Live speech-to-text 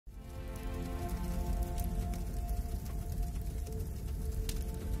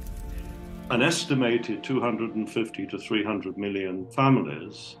An estimated 250 to 300 million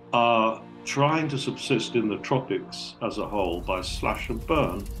families are trying to subsist in the tropics as a whole by slash and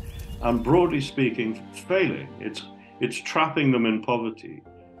burn, and broadly speaking, failing. It's trapping them in poverty.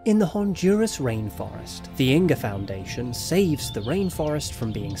 In the Honduras rainforest, the Inga Foundation saves the rainforest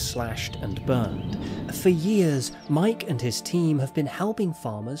from being slashed and burned. For years, Mike and his team have been helping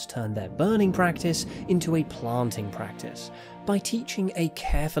farmers turn their burning practice into a planting practice. By teaching a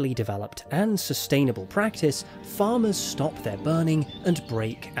carefully developed and sustainable practice, farmers stop their burning and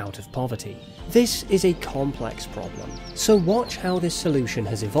break out of poverty. This is a complex problem, so watch how this solution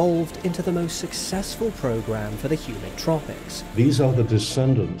has evolved into the most successful program for the humid tropics. These are the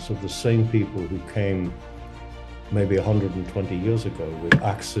descendants of the same people who came maybe 120 years ago with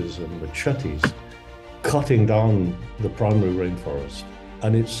axes and machetes, cutting down the primary rainforest.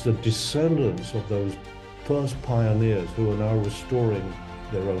 And it's the descendants of those first pioneers who are now restoring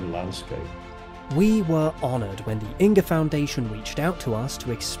their own landscape. We were honoured when the Inga Foundation reached out to us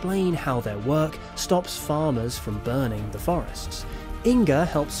to explain how their work stops farmers from burning the forests. Inga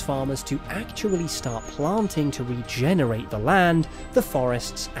helps farmers to actually start planting to regenerate the land, the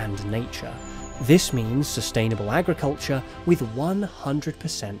forests and nature. This means sustainable agriculture with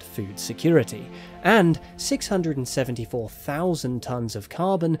 100% food security, and 674,000 tonnes of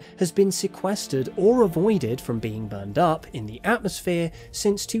carbon has been sequestered or avoided from being burned up in the atmosphere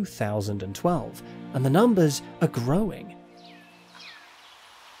since 2012, and the numbers are growing.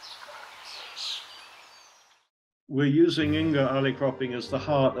 We're using Inga alley cropping as the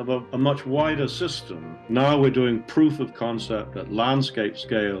heart of a much wider system. Now we're doing proof of concept at landscape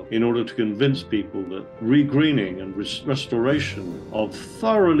scale in order to convince people that regreening and restoration of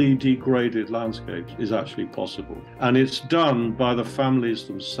thoroughly degraded landscapes is actually possible. And it's done by the families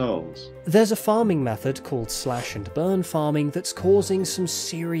themselves. There's a farming method called slash and burn farming that's causing some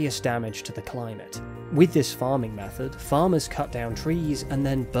serious damage to the climate. With this farming method, farmers cut down trees and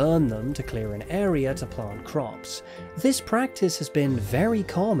then burn them to clear an area to plant crops. This practice has been very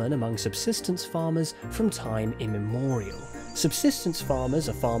common among subsistence farmers from time immemorial. Subsistence farmers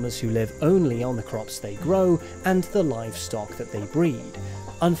are farmers who live only on the crops they grow and the livestock that they breed.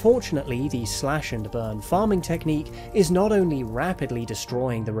 Unfortunately, the slash and burn farming technique is not only rapidly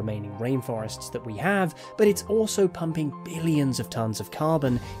destroying the remaining rainforests that we have, but it's also pumping billions of tons of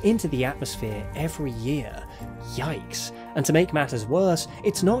carbon into the atmosphere every year. Yikes. And to make matters worse,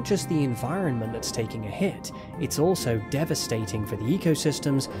 it's not just the environment that's taking a hit, it's also devastating for the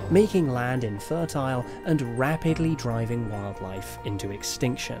ecosystems, making land infertile and rapidly driving wildlife into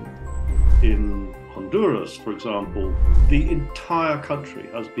extinction. In Honduras, for example, the entire country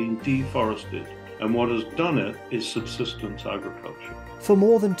has been deforested, and what has done it is subsistence agriculture. For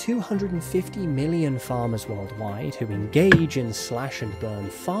more than 250 million farmers worldwide who engage in slash and burn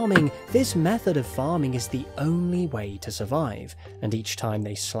farming, this method of farming is the only way to survive, and each time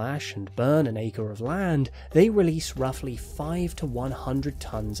they slash and burn an acre of land, they release roughly 5 to 100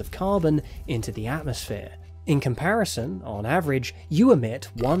 tons of carbon into the atmosphere. In comparison, on average, you emit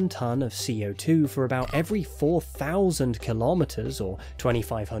 1 ton of CO2 for about every 4,000 kilometers or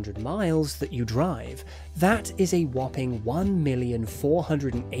 2,500 miles that you drive. That is a whopping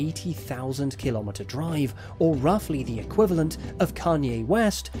 1,480,000 kilometer drive, or roughly the equivalent of Kanye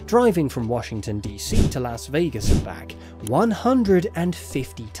West driving from Washington DC to Las Vegas and back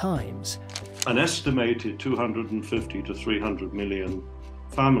 150 times. An estimated 250 to 300 million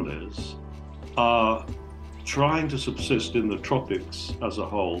families are trying to subsist in the tropics as a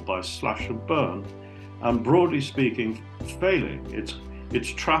whole by slash and burn, and broadly speaking, failing. It's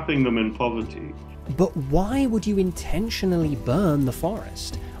trapping them in poverty. But why would you intentionally burn the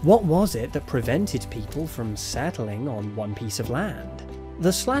forest? What was it that prevented people from settling on one piece of land?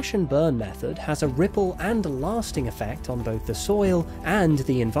 The slash and burn method has a ripple and lasting effect on both the soil and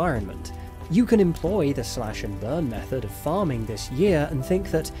the environment. You can employ the slash and burn method of farming this year and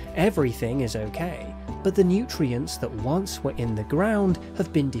think that everything is okay, but the nutrients that once were in the ground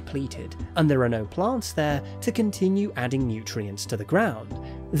have been depleted, and there are no plants there to continue adding nutrients to the ground.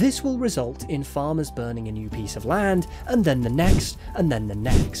 This will result in farmers burning a new piece of land, and then the next, and then the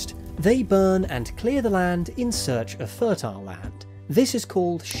next. They burn and clear the land in search of fertile land. This is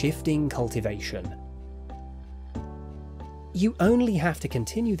called shifting cultivation. You only have to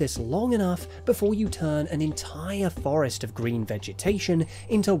continue this long enough before you turn an entire forest of green vegetation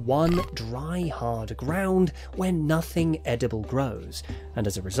into one dry, hard ground where nothing edible grows, and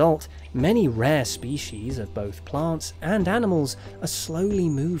as a result, many rare species of both plants and animals are slowly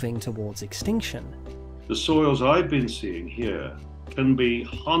moving towards extinction. The soils I've been seeing here can be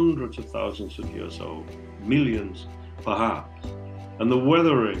hundreds of thousands of years old, millions perhaps, and the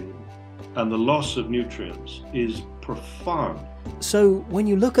weathering and the loss of nutrients is profound. So, when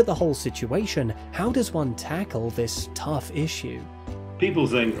you look at the whole situation, how does one tackle this tough issue? People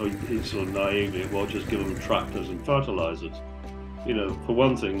think, oh, it's sort of naively, well, just give them tractors and fertilizers. You know, for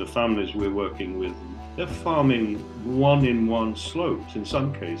one thing, the families we're working with, they're farming one-in-one slopes, in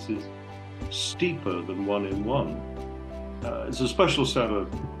some cases steeper than one-in-one. It's a special set of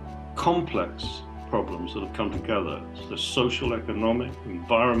complex problems that have come together. They're social, economic,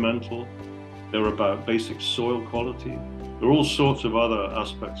 environmental. They're about basic soil quality. There are all sorts of other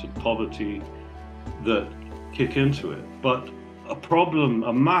aspects of poverty that kick into it. But a problem,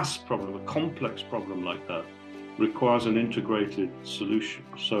 a mass problem, a complex problem like that requires an integrated solution.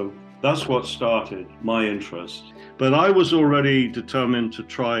 So that's what started my interest. But I was already determined to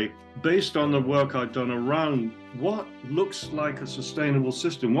try, based on the work I'd done around what looks like a sustainable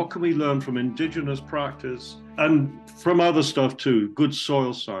system, what can we learn from indigenous practice and from other stuff too, good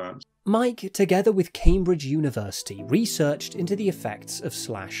soil science. Mike, together with Cambridge University, researched into the effects of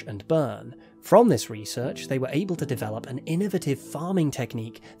slash and burn. From this research, they were able to develop an innovative farming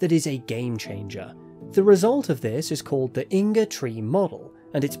technique that is a game changer. The result of this is called the Inga Tree model,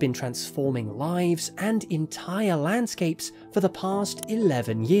 and it's been transforming lives and entire landscapes for the past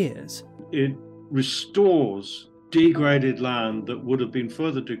 11 years. It restores degraded land that would have been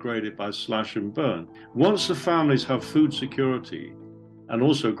further degraded by slash and burn. Once the families have food security and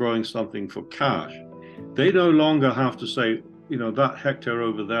also growing something for cash, they no longer have to say, you know, that hectare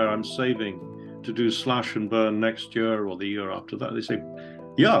over there I'm saving to do slash and burn next year or the year after that. They say,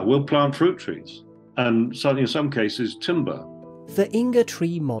 yeah, we'll plant fruit trees and certainly in some cases timber. The Inga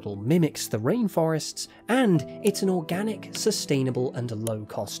Tree model mimics the rainforests, and it's an organic, sustainable and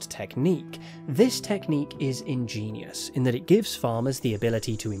low-cost technique. This technique is ingenious in that it gives farmers the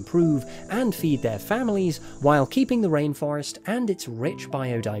ability to improve and feed their families while keeping the rainforest and its rich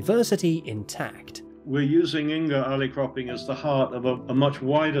biodiversity intact. We're using Inga alley cropping as the heart of a much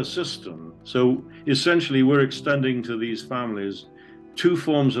wider system. So essentially we're extending to these families two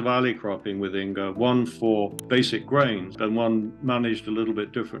forms of alley cropping with Inga, one for basic grains and one managed a little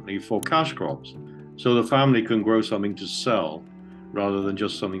bit differently for cash crops. So the family can grow something to sell rather than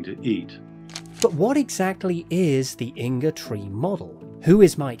just something to eat. But what exactly is the Inga Tree model? Who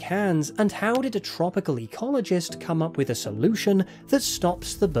is Mike Hands, and how did a tropical ecologist come up with a solution that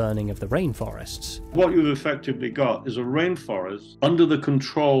stops the burning of the rainforests? What you've effectively got is a rainforest under the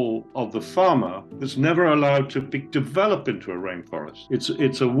control of the farmer that's never allowed to develop into a rainforest.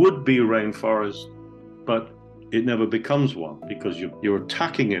 It's a would-be rainforest, but it never becomes one because you're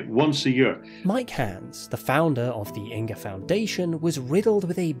attacking it once a year. Mike Hands, the founder of the Inga Foundation, was riddled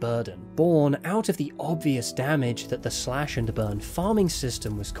with a burden born out of the obvious damage that the slash and burn farming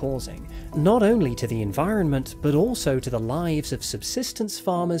system was causing, not only to the environment but also to the lives of subsistence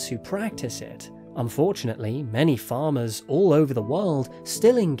farmers who practice it. Unfortunately, many farmers all over the world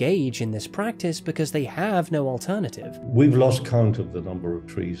still engage in this practice because they have no alternative. We've lost count of the number of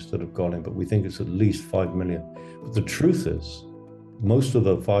trees that have gone in, but we think it's at least 5 million. But the truth is, most of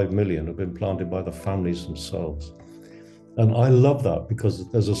the 5 million have been planted by the families themselves. And I love that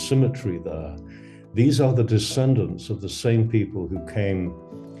because there's a symmetry there. These are the descendants of the same people who came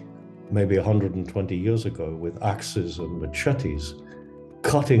maybe 120 years ago with axes and machetes,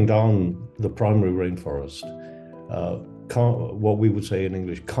 cutting down the primary rainforest, what we would say in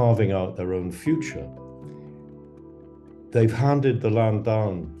English, carving out their own future. They've handed the land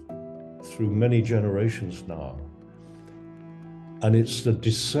down through many generations now. And it's the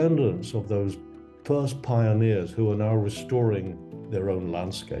descendants of those first pioneers who are now restoring their own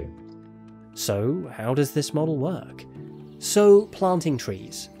landscape. So, how does this model work? So, planting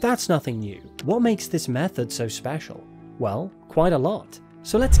trees, that's nothing new. What makes this method so special? Well, quite a lot.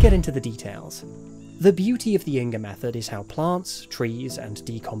 So let's get into the details. The beauty of the Inga method is how plants, trees, and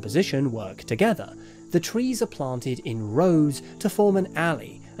decomposition work together. The trees are planted in rows to form an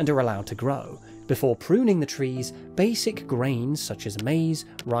alley and are allowed to grow. Before pruning the trees, basic grains such as maize,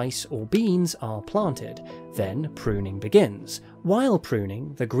 rice, or beans are planted. Then pruning begins. While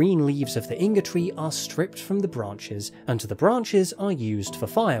pruning, the green leaves of the Inga tree are stripped from the branches, and the branches are used for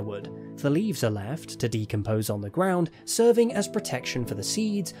firewood. The leaves are left to decompose on the ground, serving as protection for the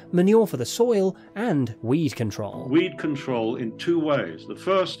seeds, manure for the soil, and weed control. Weed control in two ways. The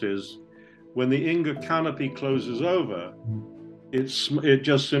first is when the Inga canopy closes over, it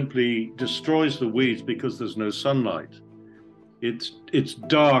just simply destroys the weeds because there's no sunlight. It's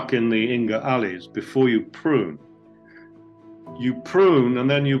dark in the Inga alleys before you prune. You prune and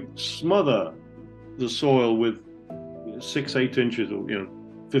then you smother the soil with 6-8 inches or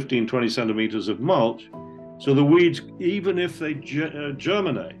 15-20 centimeters of mulch, so the weeds, even if they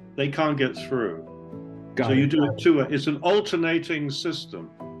germinate, they can't get through. Got So it. you do it to it. It's an alternating system.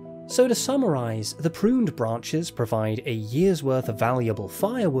 So to summarise, the pruned branches provide a year's worth of valuable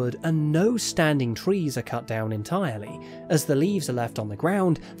firewood and no standing trees are cut down entirely. As the leaves are left on the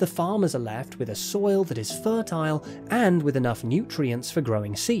ground, the farmers are left with a soil that is fertile and with enough nutrients for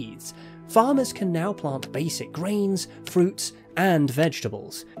growing seeds. Farmers can now plant basic grains, fruits, and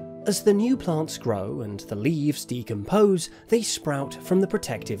vegetables. As the new plants grow and the leaves decompose, they sprout from the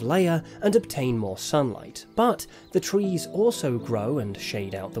protective layer and obtain more sunlight, but the trees also grow and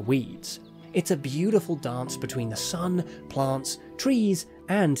shade out the weeds. It's a beautiful dance between the sun, plants, trees,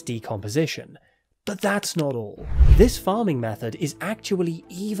 and decomposition. But that's not all. This farming method is actually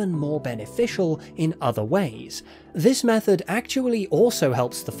even more beneficial in other ways. This method actually also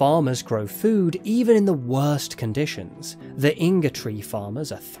helps the farmers grow food even in the worst conditions. The Inga Tree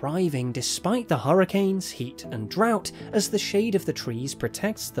farmers are thriving despite the hurricanes, heat, and drought, as the shade of the trees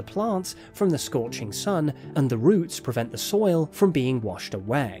protects the plants from the scorching sun and the roots prevent the soil from being washed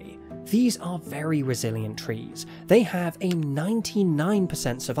away. These are very resilient trees. They have a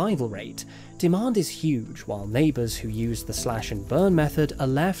 99% survival rate. Demand is huge, while neighbours who use the slash and burn method are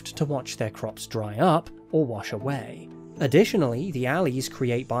left to watch their crops dry up or wash away. Additionally, the alleys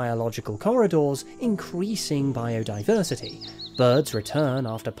create biological corridors, increasing biodiversity. Birds return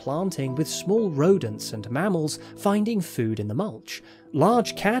after planting, with small rodents and mammals finding food in the mulch.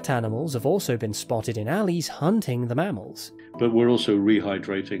 Large cat animals have also been spotted in alleys hunting the mammals. But we're also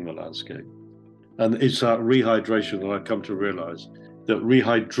rehydrating the landscape. And it's that rehydration that I've come to realize that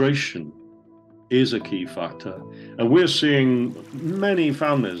rehydration is a key factor. And we're seeing many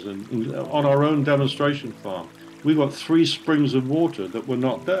families, and on our own demonstration farm, we've got 3 springs of water that were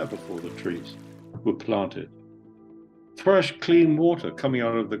not there before the trees were planted. Fresh, clean water coming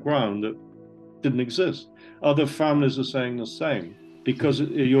out of the ground that didn't exist. Other families are saying the same, because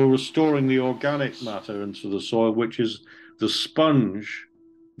you're restoring the organic matter into the soil, which is the sponge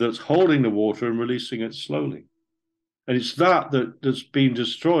that's holding the water and releasing it slowly. And it's that's been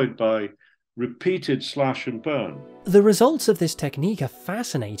destroyed by repeated slash and burn. The results of this technique are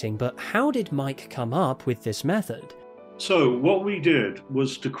fascinating, but how did Mike come up with this method? So what we did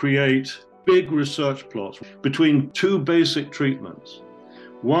was to create big research plots between 2 basic treatments.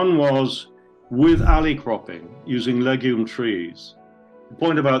 One was with alley cropping using legume trees. The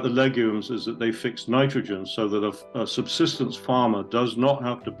point about the legumes is that they fix nitrogen so that a subsistence farmer does not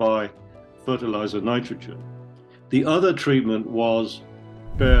have to buy fertilizer nitrogen. The other treatment was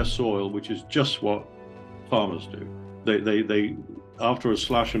bare soil, which is just what farmers do. They after a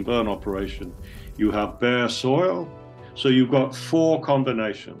slash and burn operation, you have bare soil. So you've got 4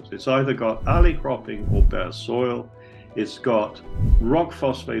 combinations. It's either got alley cropping or bare soil. It's got rock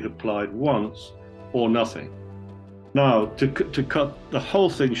phosphate applied once or nothing. Now, to cut the whole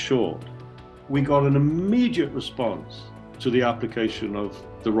thing short, we got an immediate response to the application of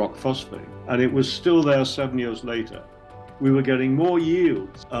the rock phosphate, and it was still there 7 years later. We were getting more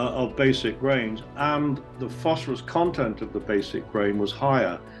yields of basic grains, and the phosphorus content of the basic grain was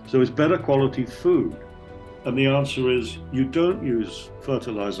higher, so it's better quality food. And the answer is, you don't use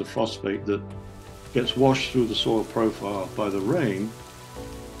fertilizer phosphate that gets washed through the soil profile by the rain.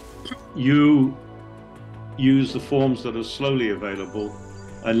 You use the forms that are slowly available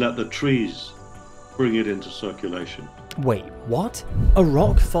and let the trees bring it into circulation. Wait, what? A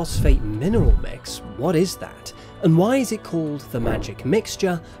rock phosphate mineral mix? What is that? And why is it called the magic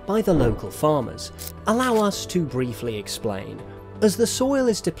mixture by the local farmers? Allow us to briefly explain. As the soil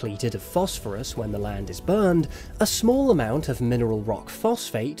is depleted of phosphorus when the land is burned, a small amount of mineral rock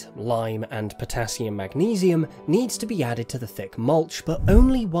phosphate, lime and potassium magnesium, needs to be added to the thick mulch, but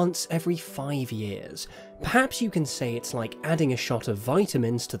only once every 5 years. Perhaps you can say it's like adding a shot of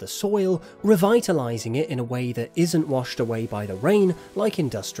vitamins to the soil, revitalizing it in a way that isn't washed away by the rain like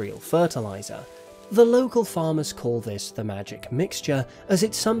industrial fertilizer. The local farmers call this the magic mixture, as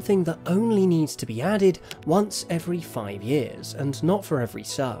it's something that only needs to be added once every 5 years, and not for every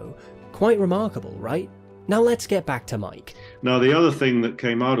sow. Quite remarkable, right? Now let's get back to Mike. Now the other thing that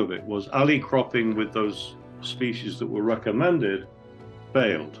came out of it was alley cropping with those species that were recommended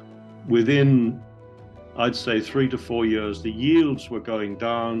failed. Within, I'd say, 3 to 4 years, the yields were going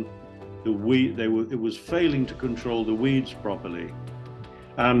down, it was failing to control the weeds properly.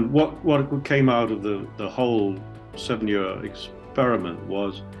 And what came out of the whole 7-year experiment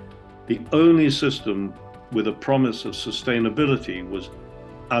was the only system with a promise of sustainability was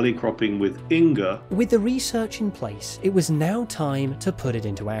alley cropping with Inga. With the research in place, it was now time to put it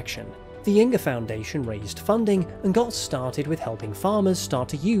into action. The Inga Foundation raised funding and got started with helping farmers start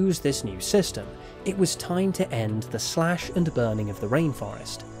to use this new system. It was time to end the slash and burning of the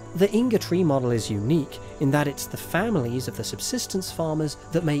rainforest. The Inga Tree model is unique in that it's the families of the subsistence farmers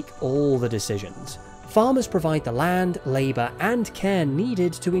that make all the decisions. Farmers provide the land, labour and care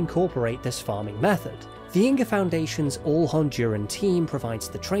needed to incorporate this farming method. The Inga Foundation's all-Honduran team provides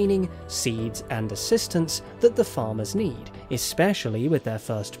the training, seeds and assistance that the farmers need, especially with their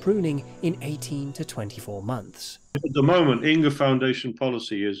first pruning in 18 to 24 months. At the moment, Inga Foundation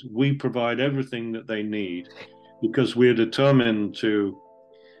policy is we provide everything that they need because we're determined to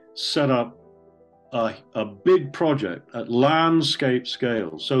set up a big project at landscape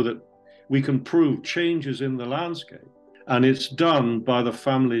scale so that we can prove changes in the landscape. And it's done by the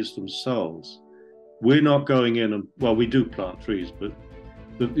families themselves. We're not going in and, well, we do plant trees, but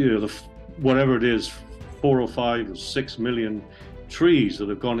whatever it is, 4 or 5 or 6 million trees that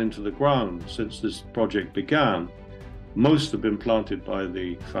have gone into the ground since this project began, most have been planted by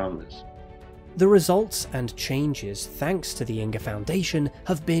the families. The results and changes thanks to the Inga Foundation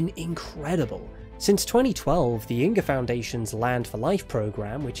have been incredible. Since 2012, the Inga Foundation's Land for Life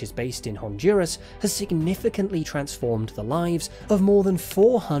program, which is based in Honduras, has significantly transformed the lives of more than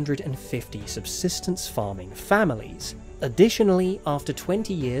 450 subsistence farming families. Additionally, after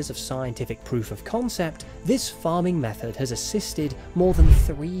 20 years of scientific proof of concept, this farming method has assisted more than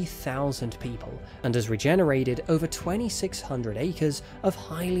 3,000 people and has regenerated over 2,600 acres of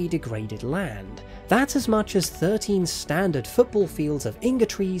highly degraded land. That's as much as 13 standard football fields of Inga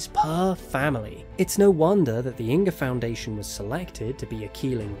trees per family. It's no wonder that the Inga Foundation was selected to be a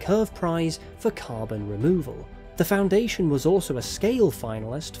Keeling Curve Prize for carbon removal. The foundation was also a scale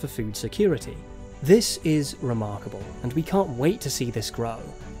finalist for food security. This is remarkable, and we can't wait to see this grow.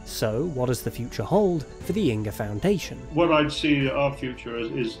 So, what does the future hold for the Inga Foundation? What I'd see our future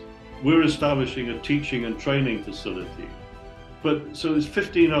is we're establishing a teaching and training facility. So there's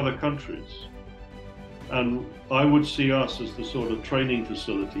 15 other countries. And I would see us as the sort of training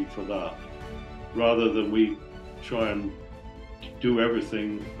facility for that, rather than we try and do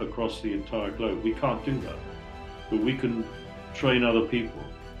everything across the entire globe. We can't do that, but we can train other people.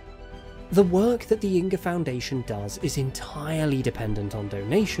 The work that the Inga Foundation does is entirely dependent on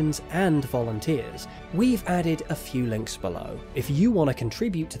donations and volunteers. We've added a few links below if you want to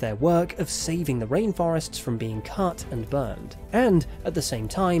contribute to their work of saving the rainforests from being cut and burned, and at the same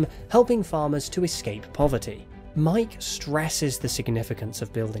time helping farmers to escape poverty. Mike stresses the significance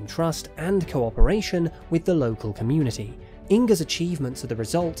of building trust and cooperation with the local community. Inga's achievements are the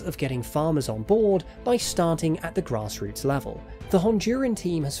result of getting farmers on board by starting at the grassroots level. The Honduran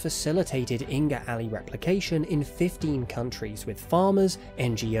team has facilitated Inga Alley replication in 15 countries with farmers,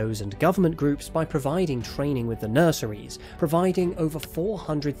 NGOs and government groups by providing training with the nurseries, providing over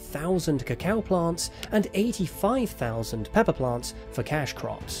 400,000 cacao plants and 85,000 pepper plants for cash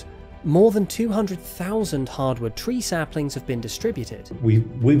crops. More than 200,000 hardwood tree saplings have been distributed.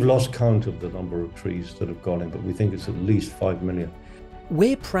 We've lost count of the number of trees that have gone in, but we think it's at least 5 million.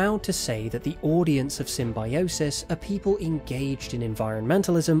 We're proud to say that the audience of Symbiosis are people engaged in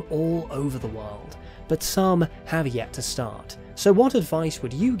environmentalism all over the world, but some have yet to start. So what advice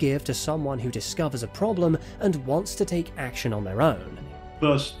would you give to someone who discovers a problem and wants to take action on their own?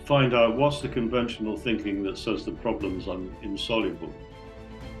 First, find out what's the conventional thinking that says the problem's insoluble.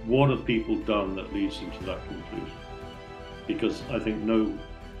 What have people done that leads them to that conclusion? Because I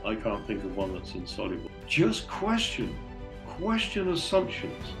can't think of one that's insoluble. Just question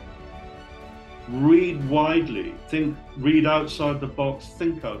assumptions. Read widely, read outside the box,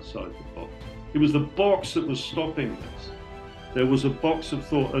 think outside the box. It was the box that was stopping this. There was a box of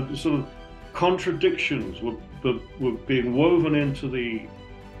thought, sort of contradictions were being woven into the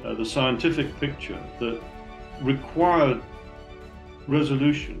scientific picture that required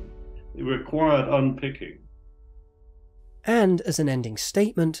resolution. It required unpicking. And as an ending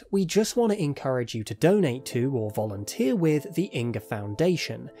statement, we just want to encourage you to donate to or volunteer with the Inga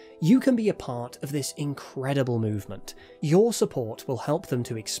Foundation. You can be a part of this incredible movement. Your support will help them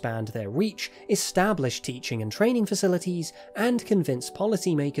to expand their reach, establish teaching and training facilities, and convince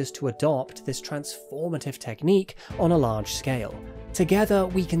policymakers to adopt this transformative technique on a large scale. Together,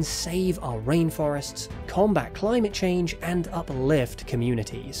 we can save our rainforests, combat climate change, and uplift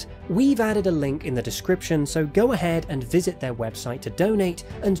communities. We've added a link in the description, so go ahead and visit their website to donate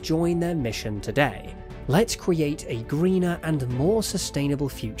and join their mission today. Let's create a greener and more sustainable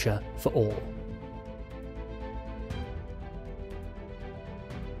future for all.